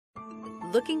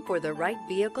Looking for the right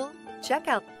vehicle? Check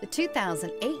out the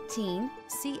 2018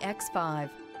 CX-5.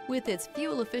 With its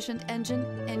fuel-efficient engine,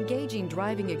 engaging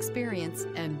driving experience,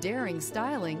 and daring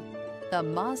styling, the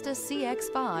Mazda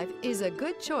CX-5 is a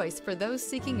good choice for those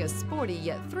seeking a sporty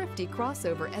yet thrifty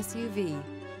crossover SUV.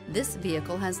 This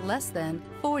vehicle has less than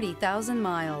 40,000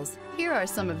 miles. Here are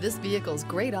some of this vehicle's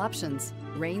great options: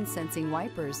 rain-sensing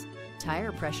wipers,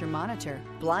 tire pressure monitor,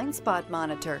 blind spot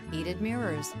monitor, heated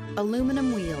mirrors,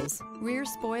 aluminum wheels, rear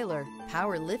spoiler,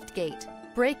 power liftgate,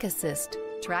 brake assist,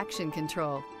 traction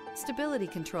control, stability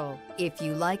control. If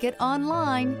you like it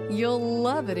online, you'll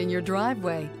love it in your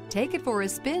driveway. Take it for a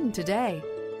spin today.